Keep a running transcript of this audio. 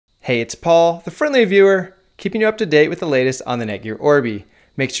Hey, it's Paul, the friendly viewer, keeping you up to date with the latest on the Netgear Orbi.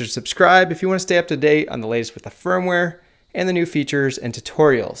 Make sure to subscribe if you want to stay up to date on the latest with the firmware and the new features and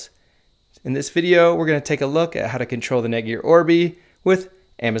tutorials. In this video, we're going to take a look at how to control the Netgear Orbi with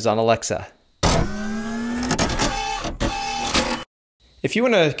Amazon Alexa. If you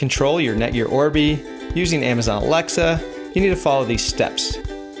want to control your Netgear Orbi using Amazon Alexa, you need to follow these steps.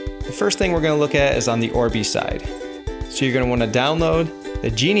 The first thing we're going to look at is on the Orbi side. So you're going to want to download the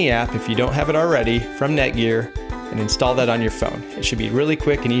Genie app if you don't have it already from Netgear and install that on your phone. It should be really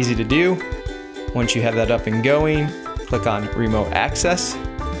quick and easy to do. Once you have that up and going, click on Remote Access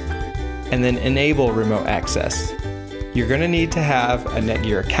and then enable Remote Access. You're going to need to have a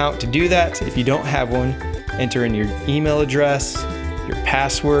Netgear account to do that. If you don't have one, enter in your email address, your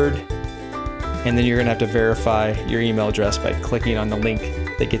password, and then you're going to have to verify your email address by clicking on the link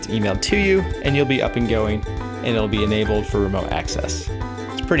that gets emailed to you, and you'll be up and going and it'll be enabled for remote access.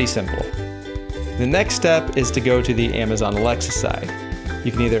 It's pretty simple. The next step is to go to the Amazon Alexa side.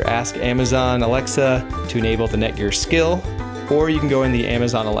 You can either ask Amazon Alexa to enable the Netgear skill, or you can go in the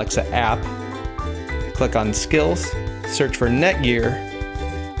Amazon Alexa app, click on skills, search for Netgear,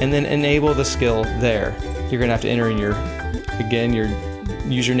 and then enable the skill there. You're going to have to enter in your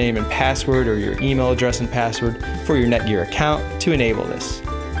username and password or your email address and password for your Netgear account to enable this.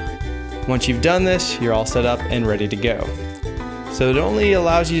 Once you've done this, you're all set up and ready to go. So it only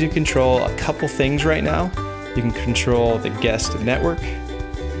allows you to control a couple things right now. You can control the guest network,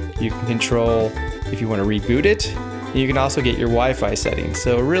 you can control if you want to reboot it, and you can also get your Wi-Fi settings.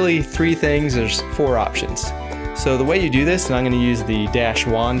 So really 3 things, there's 4 options. So the way you do this, and I'm going to use the dash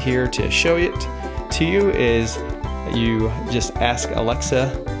wand here to show it to you, is you just ask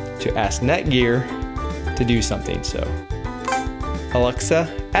Alexa to ask Netgear to do something. So Alexa,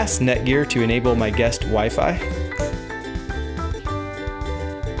 ask Netgear to enable my guest Wi-Fi.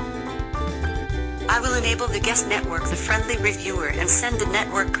 I will enable the guest network, the friendly reviewer, and send the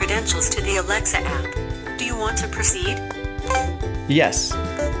network credentials to the Alexa app. Do you want to proceed? Yes.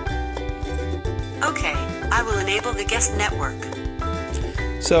 Okay, I will enable the guest network.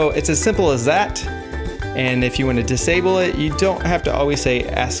 So it's as simple as that. And if you want to disable it, you don't have to always say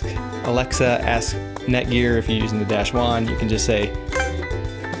ask Alexa, ask Netgear. If you're using the dash wand, you can just say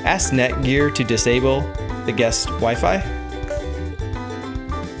ask Netgear to disable the guest Wi-Fi.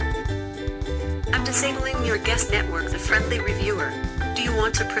 I'm disabling your guest network, the friendly reviewer. Do you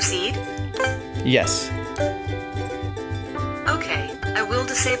want to proceed? Yes. Okay, I will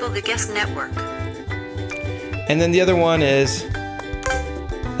disable the guest network. And then the other one is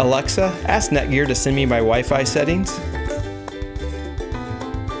Alexa, ask Netgear to send me my Wi-Fi settings.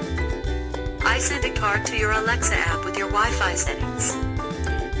 I sent a card to your Alexa app with your Wi-Fi settings.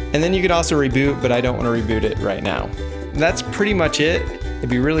 And then you can also reboot, but I don't want to reboot it right now. That's pretty much it. It'd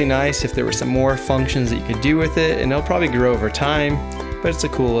be really nice if there were some more functions that you could do with it, and it'll probably grow over time, but it's a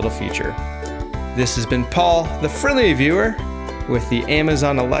cool little feature. This has been Paul, the friendly viewer, with the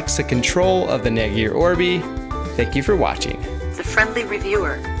Amazon Alexa control of the Netgear Orbi. Thank you for watching. The friendly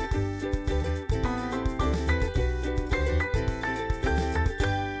reviewer.